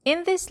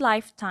In this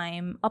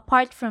lifetime,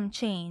 apart from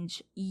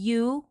change,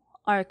 you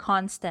are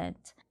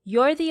constant.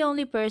 You're the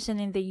only person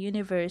in the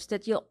universe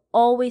that you'll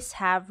always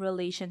have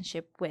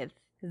relationship with.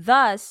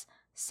 Thus,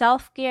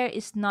 self-care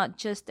is not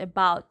just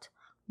about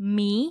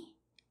me,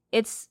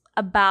 it's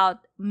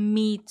about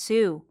me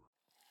too.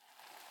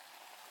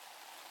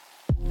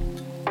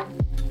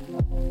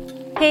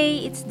 Hey,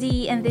 it's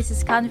Dee, and this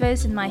is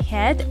Converse in My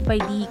Head by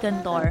Dee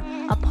Cantor,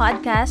 a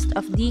podcast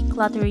of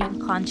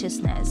decluttering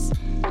consciousness.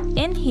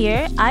 In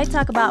here, I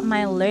talk about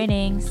my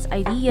learnings,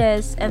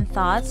 ideas, and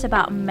thoughts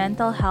about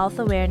mental health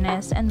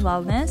awareness and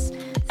wellness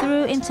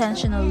through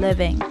intentional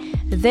living.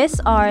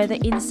 These are the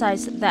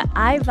insights that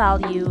I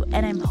value,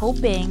 and I'm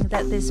hoping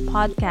that this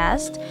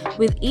podcast,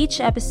 with each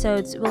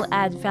episode, will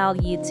add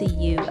value to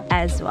you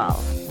as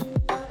well.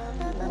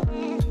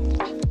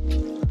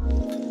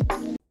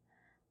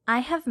 I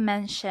have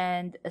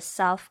mentioned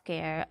self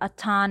care a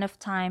ton of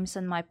times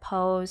on my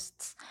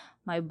posts,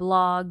 my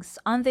blogs,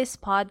 on this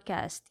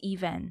podcast,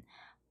 even.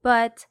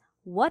 But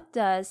what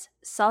does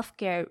self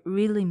care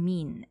really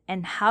mean,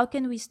 and how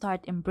can we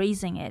start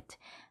embracing it?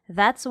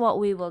 That's what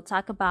we will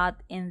talk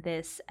about in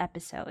this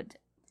episode.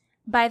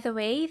 By the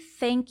way,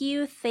 thank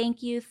you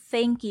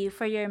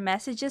for your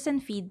messages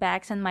and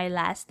feedbacks on my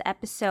last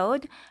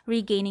episode,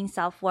 Regaining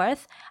Self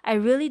Worth. I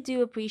really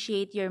do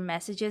appreciate your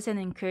messages and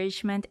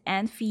encouragement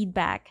and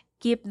feedback.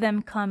 Keep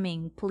them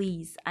coming,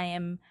 please. I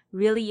am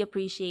really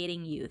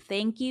appreciating you.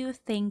 Thank you.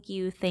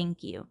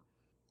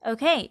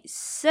 Okay,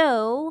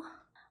 so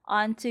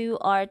on to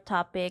our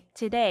topic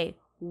today.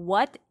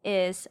 What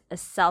is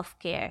self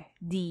care,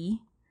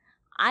 D?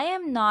 I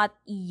am not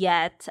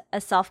yet a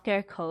self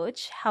care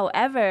coach.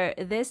 However,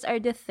 these are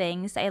the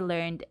things I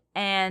learned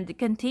and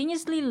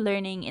continuously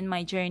learning in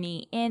my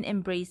journey in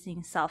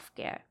embracing self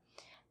care.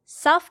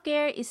 Self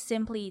care is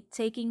simply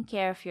taking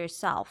care of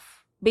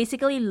yourself,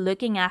 basically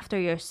looking after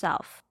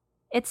yourself.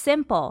 It's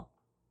simple,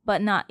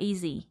 but not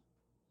easy.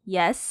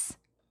 Yes,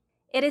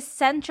 it is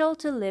central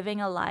to living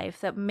a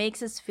life that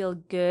makes us feel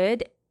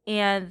good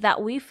and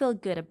that we feel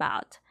good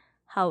about.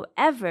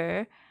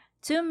 However,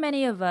 too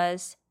many of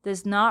us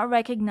does not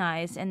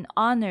recognize and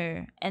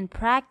honor and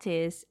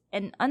practice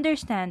and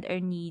understand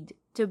our need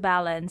to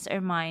balance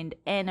our mind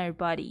and our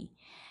body,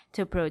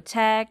 to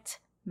protect,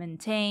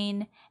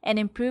 maintain, and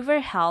improve our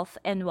health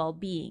and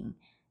well-being.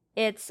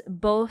 It's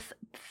both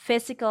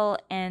physical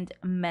and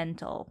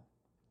mental.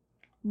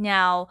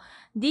 Now,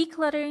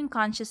 Decluttering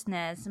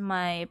Consciousness,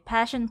 my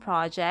passion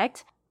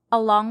project,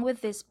 along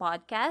with this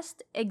podcast,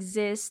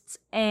 exists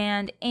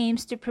and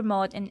aims to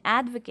promote and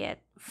advocate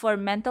for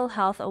mental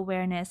health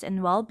awareness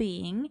and well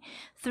being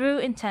through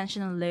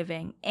intentional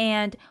living.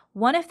 And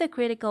one of the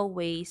critical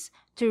ways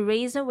to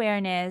raise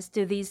awareness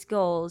to these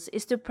goals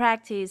is to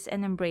practice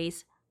and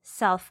embrace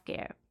self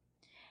care.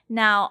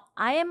 Now,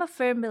 I am a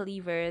firm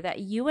believer that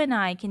you and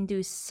I can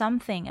do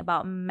something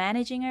about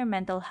managing our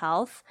mental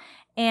health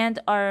and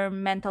our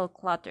mental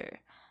clutter.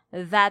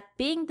 That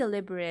being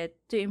deliberate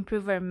to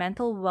improve our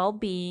mental well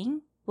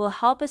being will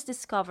help us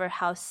discover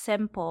how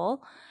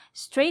simple,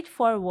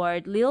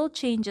 straightforward little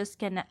changes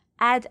can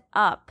add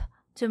up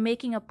to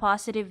making a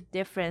positive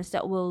difference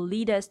that will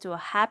lead us to a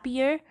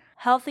happier,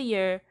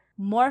 healthier,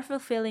 more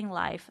fulfilling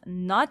life,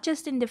 not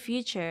just in the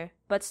future,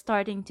 but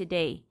starting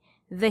today,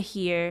 the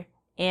here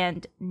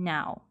and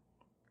now.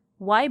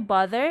 Why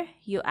bother,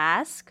 you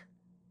ask?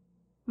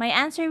 My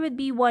answer would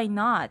be why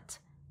not?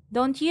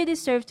 Don't you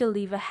deserve to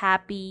live a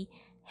happy,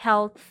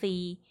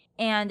 healthy,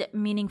 and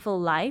meaningful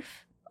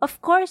life?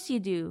 Of course you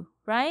do,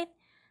 right?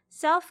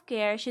 Self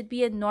care should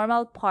be a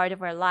normal part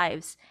of our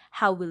lives,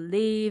 how we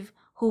live,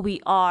 who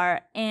we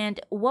are, and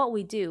what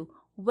we do.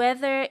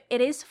 Whether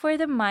it is for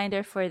the mind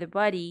or for the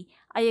body,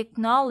 I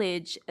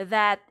acknowledge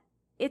that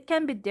it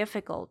can be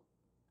difficult.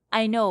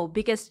 I know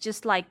because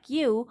just like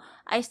you,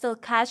 I still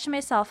catch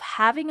myself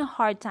having a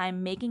hard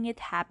time making it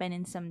happen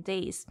in some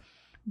days.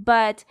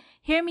 But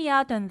hear me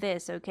out on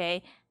this,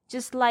 okay?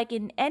 Just like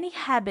in any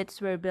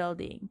habits we're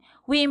building,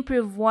 we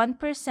improve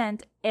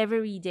 1%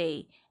 every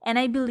day, and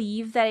I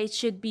believe that it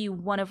should be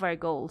one of our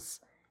goals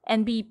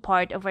and be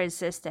part of our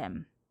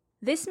system.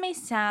 This may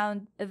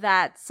sound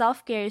that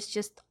self care is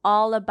just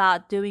all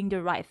about doing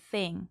the right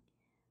thing.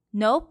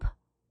 Nope,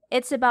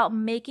 it's about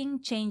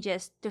making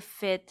changes to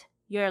fit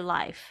your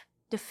life,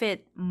 to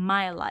fit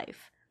my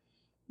life.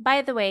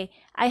 By the way,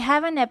 I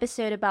have an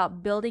episode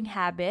about building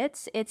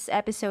habits. It's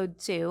episode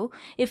 2.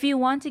 If you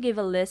want to give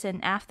a listen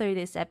after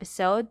this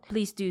episode,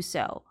 please do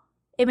so.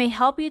 It may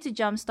help you to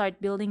jumpstart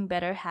building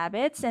better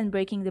habits and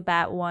breaking the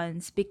bad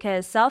ones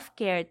because self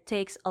care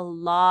takes a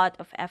lot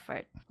of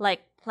effort,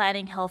 like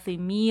planning healthy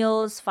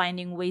meals,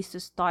 finding ways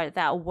to start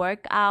that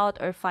workout,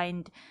 or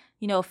find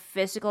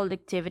physical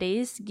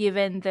activities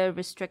given the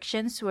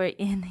restrictions we're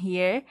in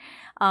here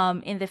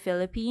in the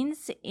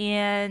Philippines,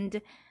 and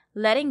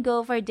letting go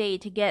of our day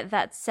to get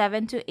that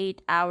 7 to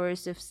 8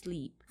 hours of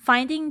sleep.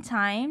 Finding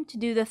time to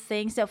do the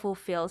things that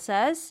fulfills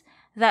us,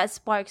 that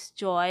sparks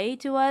joy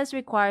to us,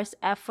 requires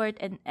effort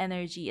and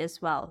energy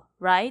as well,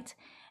 right?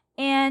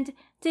 And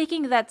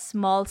taking that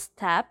small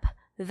step,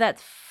 that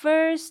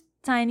first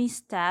tiny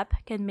step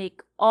can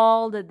make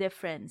all the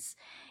difference.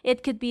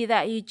 It could be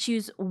that you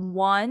choose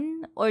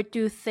one or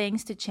two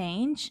things to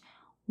change,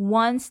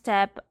 one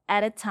step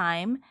at a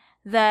time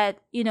that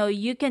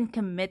you can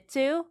commit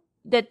to,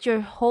 that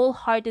you're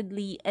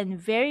wholeheartedly and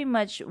very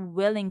much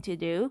willing to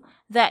do,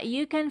 that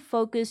you can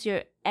focus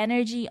your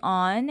energy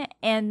on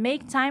and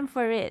make time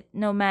for it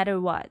no matter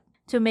what,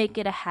 to make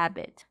it a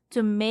habit,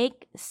 to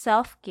make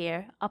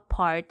self-care a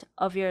part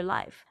of your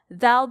life.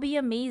 That'll be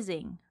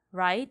amazing,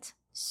 right?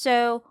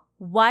 So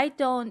why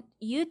don't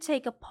you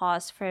take a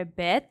pause for a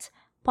bit?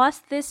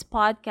 Pause this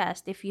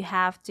podcast if you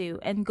have to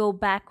and go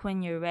back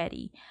when you're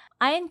ready.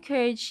 I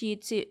encourage you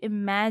to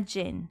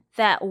imagine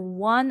that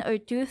one or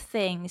two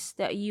things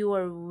that you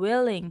are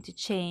willing to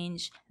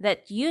change,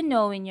 that you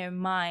know in your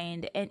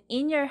mind and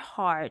in your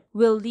heart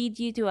will lead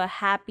you to a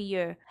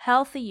happier,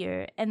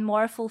 healthier, and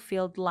more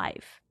fulfilled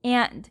life.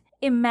 And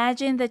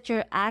imagine that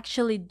you're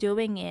actually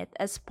doing it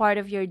as part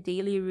of your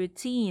daily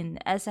routine,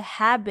 as a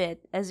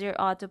habit, as your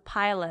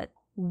autopilot.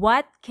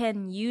 What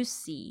can you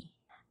see?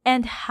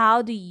 And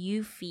how do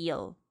you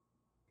feel?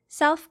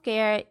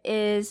 Self-care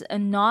is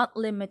not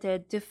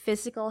limited to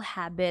physical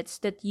habits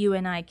that you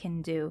and I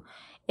can do.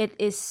 It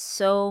is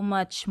so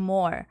much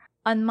more.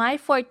 On my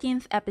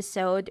 14th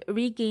episode,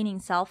 Regaining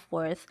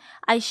Self-Worth,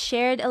 I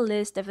shared a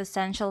list of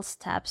essential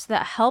steps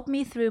that helped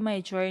me through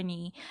my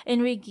journey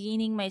in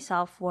regaining my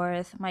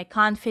self-worth, my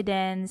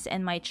confidence,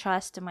 and my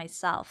trust to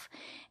myself.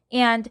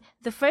 And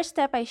the first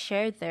step I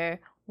shared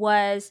there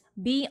was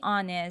be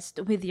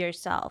honest with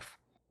yourself.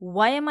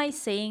 Why am I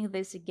saying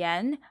this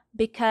again?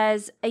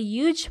 Because a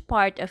huge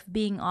part of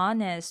being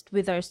honest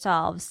with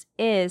ourselves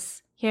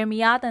is, hear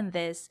me out on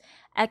this,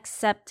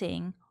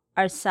 accepting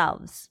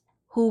ourselves.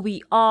 Who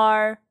we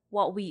are,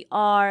 what we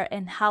are,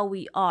 and how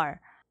we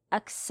are.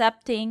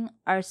 Accepting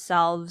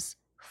ourselves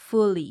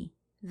fully.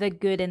 The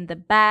good and the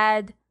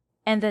bad,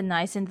 and the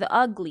nice and the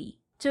ugly.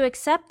 To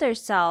accept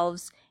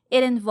ourselves,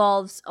 it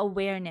involves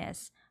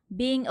awareness.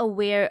 Being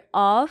aware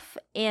of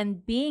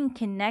and being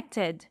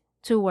connected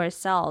to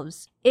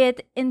ourselves.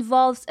 It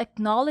involves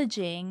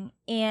acknowledging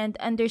and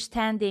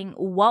understanding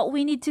what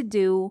we need to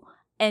do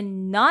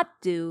and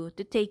not do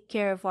to take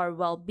care of our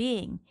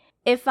well-being.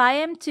 If I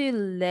am to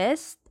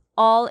list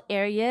all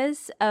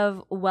areas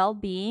of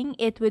well-being,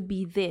 it would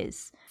be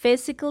this: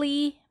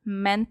 physically,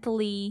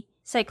 mentally,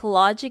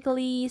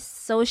 psychologically,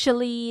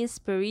 socially,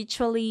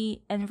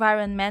 spiritually,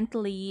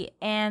 environmentally,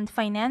 and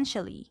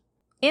financially.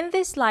 In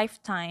this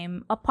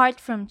lifetime, apart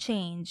from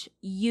change,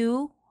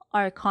 you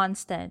are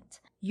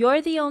constant.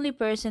 You're the only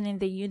person in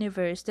the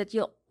universe that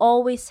you'll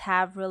always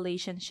have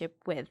relationship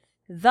with.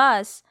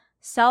 Thus,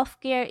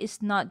 self-care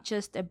is not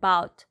just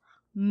about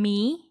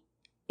me,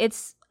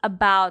 it's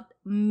about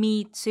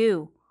me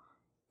too.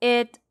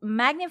 It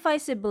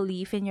magnifies a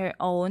belief in your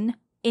own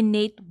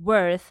innate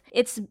worth.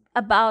 It's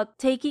about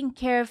taking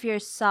care of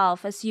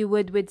yourself as you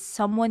would with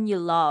someone you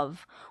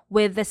love,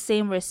 with the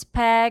same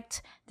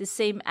respect, the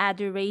same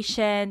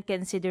adoration,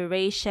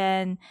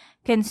 consideration,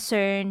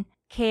 concern,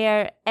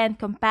 care, and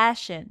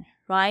compassion,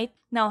 right?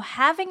 Now,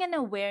 having an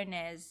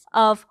awareness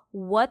of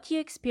what you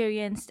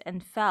experienced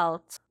and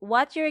felt,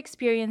 what you're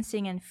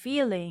experiencing and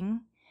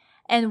feeling,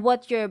 and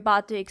what you're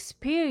about to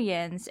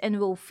experience and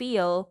will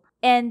feel,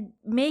 and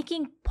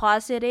making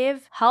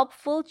positive,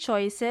 helpful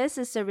choices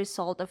as a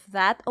result of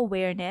that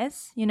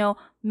awareness,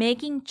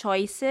 making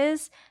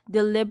choices,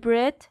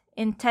 deliberate,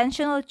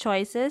 intentional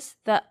choices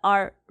that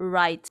are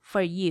right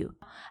for you.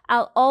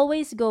 I'll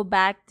always go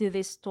back to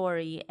this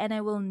story and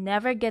I will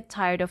never get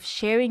tired of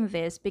sharing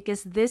this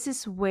because this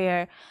is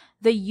where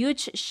the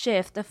huge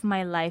shift of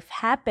my life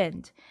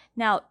happened.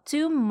 Now,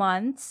 2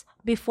 months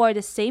before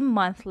the same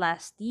month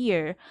last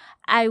year,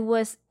 I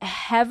was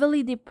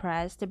heavily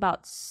depressed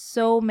about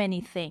so many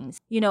things.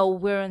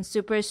 We're on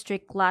super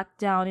strict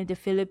lockdown in the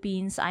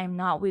Philippines. I'm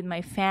not with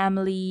my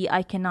family.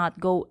 I cannot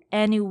go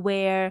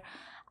anywhere.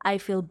 I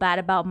feel bad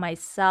about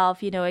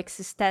myself.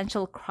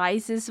 Existential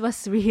crisis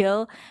was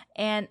real.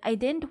 And I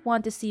didn't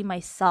want to see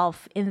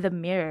myself in the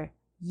mirror.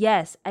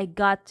 Yes, I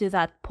got to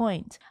that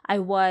point. I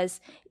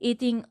was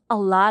eating a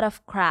lot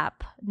of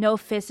crap, no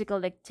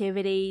physical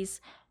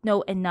activities,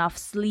 no enough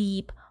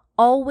sleep,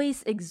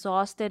 always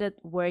exhausted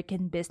at work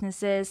and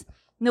businesses,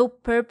 no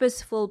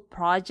purposeful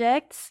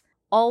projects,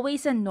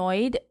 always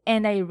annoyed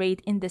and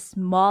irate in the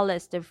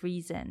smallest of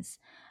reasons.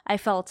 I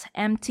felt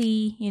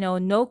empty,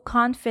 no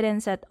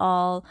confidence at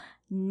all,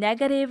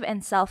 negative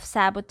and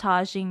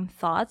self-sabotaging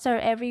thoughts are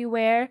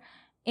everywhere,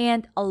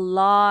 and a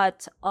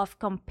lot of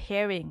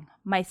comparing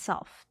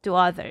myself to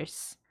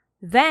others.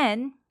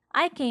 Then,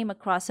 I came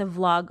across a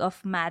vlog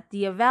of Matt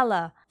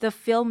Diavella, the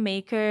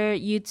filmmaker,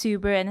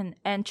 YouTuber, and an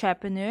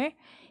entrepreneur.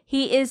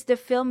 He is the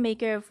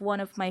filmmaker of one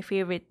of my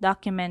favorite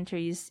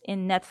documentaries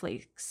in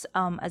Netflix,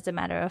 as a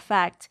matter of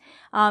fact.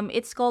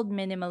 It's called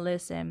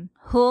Minimalism,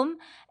 whom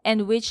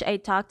and which I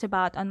talked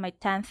about on my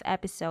 10th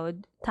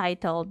episode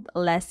titled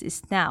Less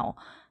is Now.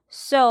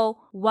 So,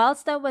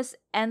 whilst I was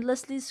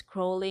endlessly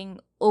scrolling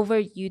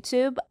over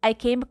YouTube, I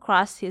came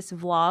across his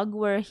vlog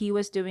where he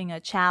was doing a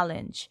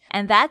challenge.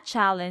 And that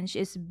challenge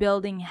is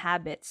building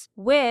habits,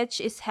 which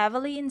is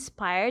heavily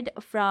inspired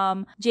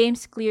from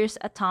James Clear's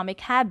Atomic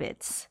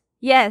Habits.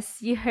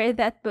 Yes, you heard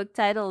that book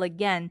title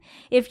again.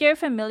 If you're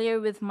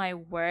familiar with my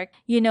work,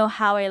 you know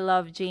how I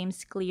love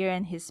James Clear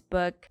and his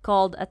book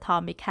called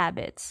Atomic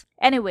Habits.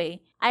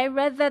 Anyway, I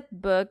read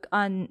that book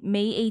on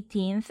May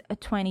 18th,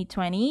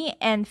 2020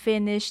 and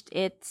finished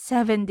it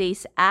 7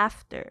 days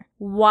after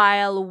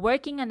while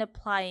working on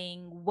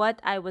applying what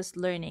I was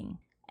learning.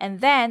 And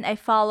then I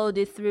followed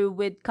it through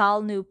with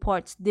Cal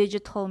Newport's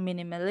Digital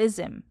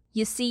Minimalism.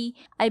 You see,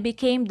 I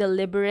became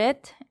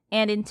deliberate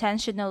and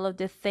intentional of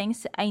the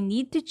things I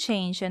need to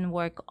change and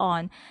work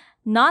on,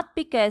 not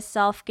because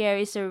self-care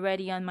is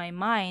already on my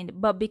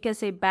mind, but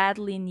because I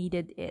badly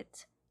needed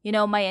it.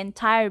 My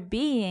entire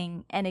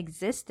being and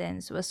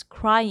existence was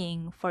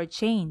crying for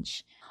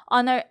change.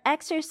 On our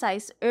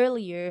exercise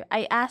earlier,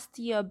 I asked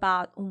you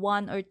about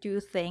one or two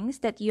things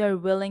that you are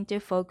willing to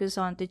focus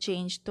on to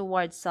change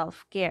towards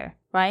self-care,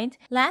 right?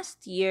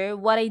 Last year,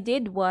 what I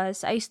did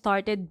was I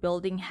started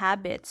building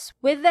habits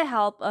with the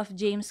help of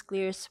James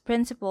Clear's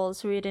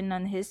principles written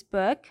on his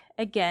book,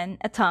 again,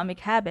 Atomic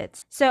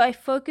Habits. So I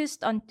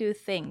focused on two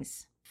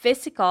things,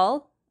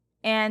 physical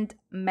and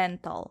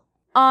mental.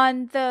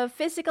 On the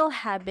physical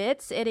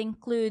habits, it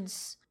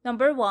includes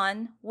number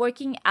one,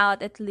 working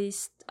out at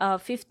least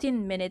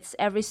 15 minutes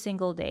every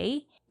single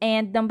day.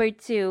 And number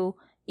two,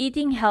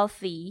 eating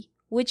healthy,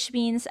 which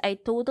means I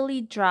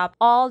totally dropped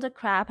all the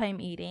crap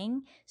I'm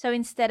eating. So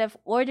instead of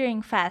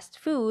ordering fast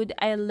food,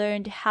 I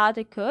learned how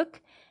to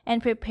cook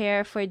and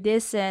prepare for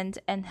decent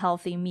and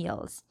healthy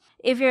meals.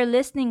 If you're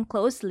listening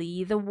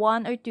closely, the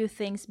one or two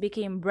things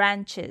became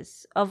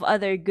branches of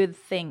other good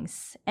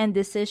things and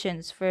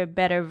decisions for a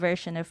better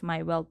version of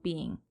my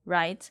well-being,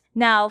 right?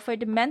 Now, for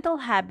the mental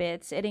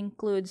habits, it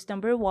includes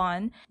number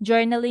one,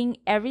 journaling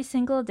every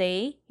single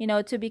day,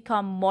 to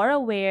become more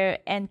aware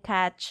and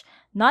catch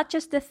not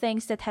just the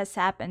things that has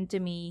happened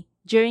to me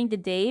during the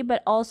day,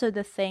 but also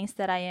the things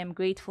that I am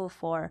grateful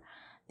for,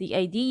 the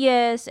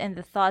ideas and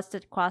the thoughts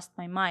that crossed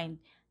my mind.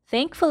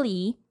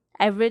 Thankfully,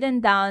 I've written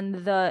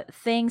down the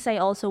things I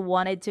also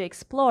wanted to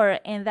explore,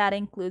 and that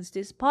includes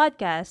this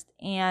podcast.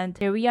 And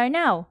here we are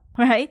now,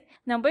 right?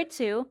 Number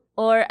two,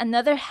 or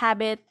another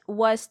habit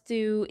was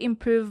to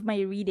improve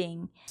my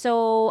reading.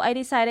 So I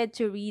decided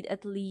to read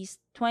at least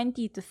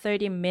 20 to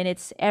 30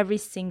 minutes every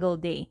single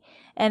day,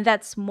 and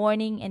that's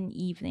morning and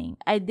evening.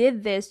 I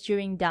did this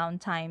during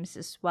downtimes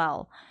as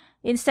well.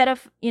 Instead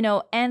of,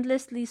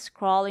 endlessly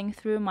scrolling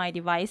through my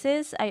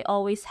devices, I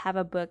always have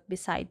a book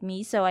beside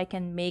me so I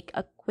can make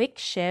a quick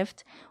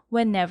shift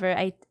whenever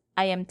I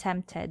am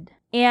tempted.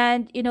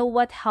 And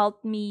what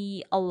helped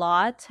me a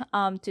lot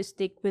to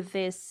stick with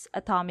this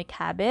Atomic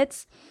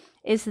Habits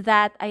is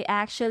that I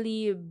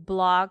actually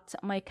blocked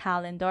my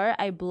calendar.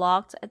 I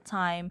blocked a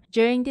time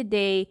during the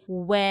day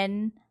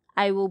when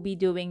I will be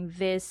doing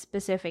this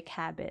specific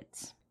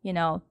habits,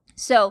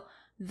 So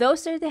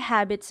those are the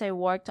habits I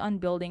worked on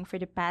building for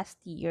the past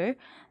year.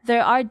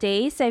 There are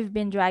days I've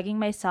been dragging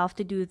myself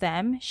to do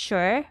them,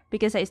 sure,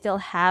 because I still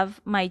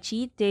have my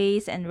cheat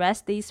days and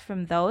rest days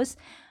from those,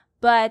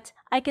 but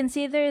I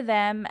consider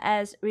them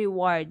as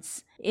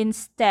rewards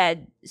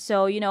instead.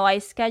 So, I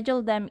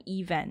schedule them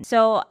even.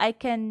 So I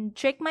can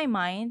trick my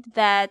mind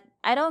that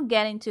I don't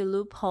get into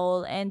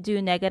loophole and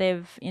do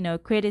negative,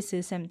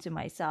 criticism to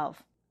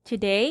myself.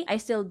 Today, I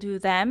still do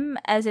them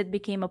as it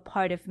became a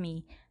part of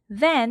me.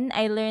 Then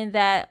I learned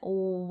that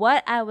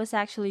what I was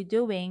actually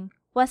doing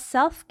was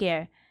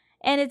self-care.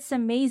 And it's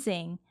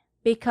amazing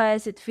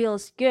because it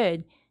feels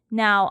good.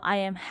 Now I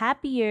am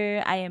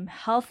happier, I am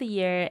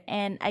healthier,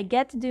 and I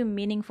get to do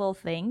meaningful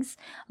things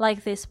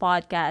like this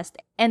podcast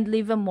and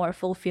live a more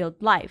fulfilled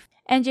life.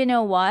 And you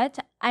know what?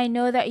 I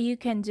know that you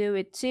can do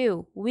it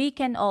too. We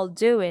can all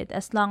do it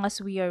as long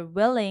as we are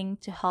willing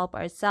to help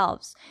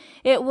ourselves.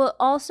 It will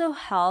also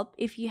help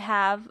if you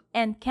have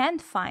and can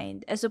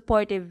find a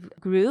supportive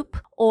group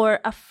or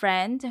a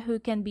friend who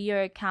can be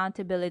your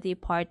accountability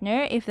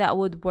partner if that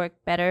would work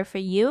better for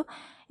you.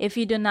 If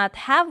you do not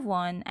have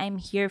one, I'm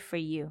here for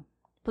you.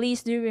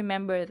 Please do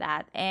remember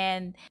that.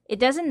 And it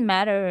doesn't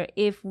matter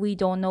if we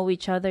don't know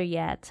each other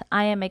yet.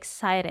 I am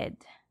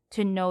excited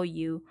to know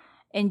you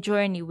and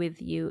journey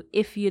with you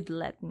if you'd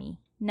let me.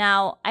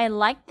 Now, I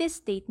like this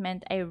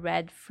statement I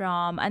read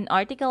from an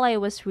article I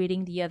was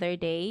reading the other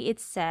day. It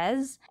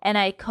says, and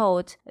I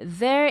quote,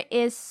 "There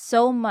is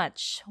so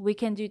much we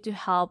can do to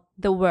help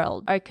the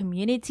world, our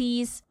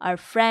communities, our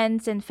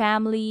friends and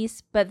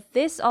families, but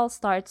this all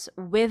starts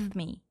with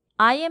me.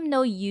 I am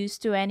no use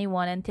to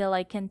anyone until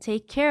I can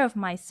take care of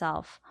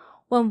myself."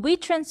 When we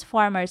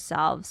transform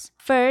ourselves,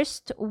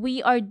 first,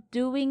 we are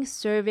doing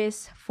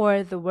service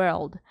for the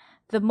world.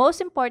 The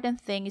most important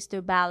thing is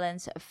to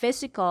balance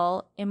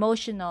physical,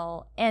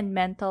 emotional, and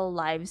mental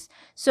lives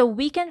so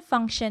we can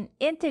function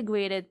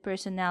integrated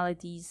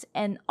personalities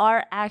and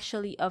are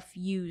actually of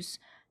use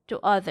to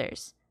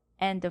others.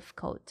 End of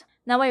quote.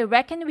 Now, I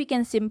reckon we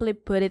can simply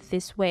put it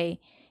this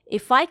way.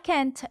 If I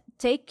can't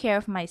take care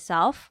of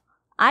myself,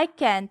 I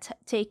can't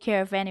take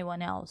care of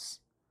anyone else.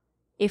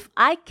 If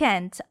I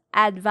can't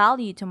add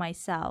value to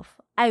myself,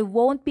 I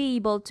won't be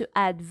able to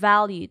add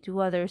value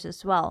to others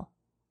as well,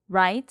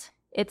 right?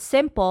 It's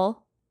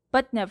simple,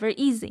 but never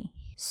easy.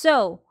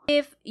 So,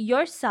 if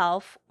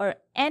yourself or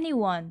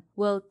anyone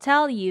will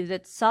tell you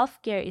that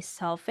self-care is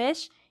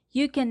selfish,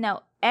 you can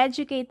now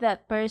educate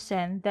that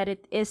person that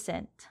it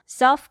isn't.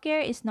 Self-care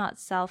is not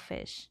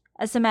selfish.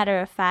 As a matter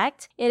of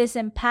fact, it is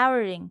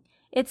empowering,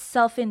 it's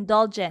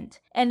self-indulgent,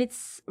 and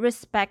it's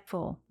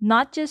respectful,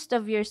 not just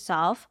of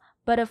yourself,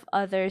 but of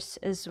others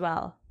as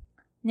well.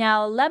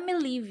 Now, let me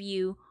leave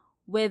you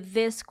with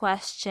this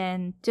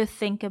question to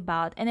think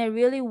about, and I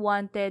really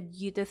wanted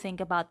you to think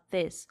about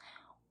this.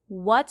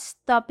 What's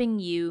stopping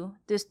you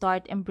to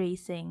start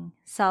embracing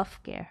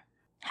self-care?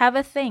 Have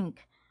a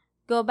think.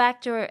 Go back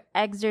to our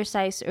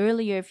exercise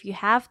earlier if you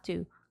have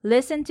to.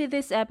 Listen to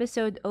this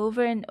episode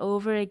over and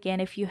over again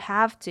if you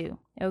have to.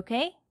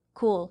 Okay?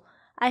 Cool.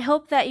 I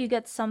hope that you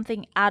got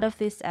something out of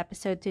this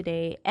episode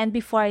today. And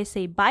before I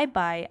say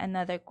bye-bye,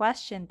 another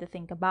question to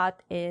think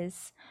about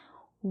is,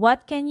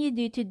 what can you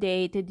do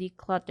today to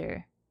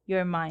declutter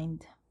your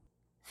mind?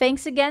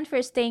 Thanks again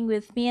for staying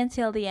with me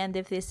until the end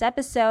of this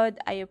episode.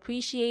 I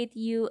appreciate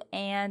you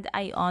and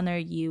I honor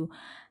you.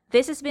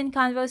 This has been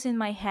Convos in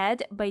My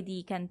Head by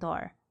Dee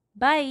Cantor.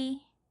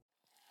 Bye!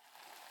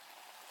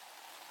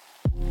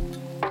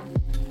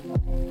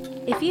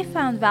 If you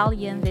found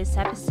value in this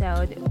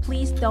episode,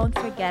 please don't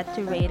forget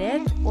to rate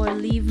it or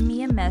leave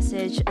me a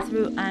message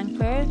through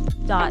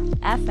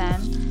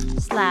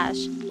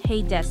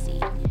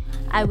anchor.fm/heydesi.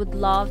 I would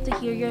love to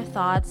hear your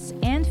thoughts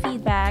and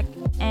feedback,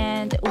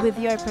 and with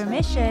your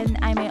permission,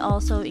 I may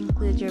also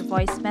include your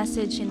voice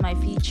message in my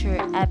future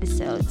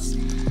episodes.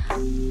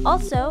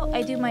 Also,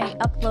 I do my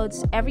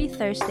uploads every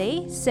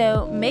Thursday,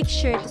 so make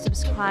sure to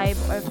subscribe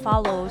or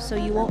follow so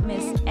you won't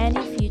miss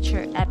any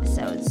future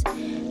episodes.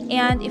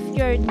 And if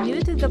you're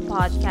new to the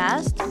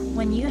podcast,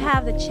 when you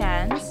have the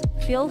chance,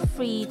 feel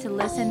free to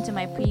listen to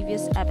my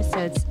previous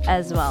episodes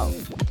as well.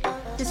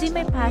 To see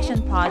my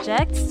passion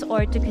projects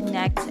or to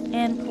connect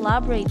and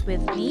collaborate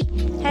with me,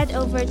 head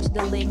over to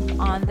the link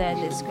on the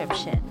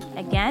description.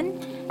 Again,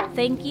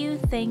 thank you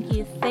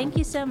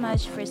so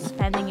much for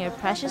spending your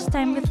precious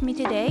time with me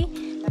today.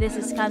 This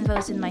is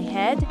Convos in My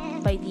Head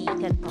by Dee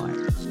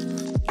Cantor.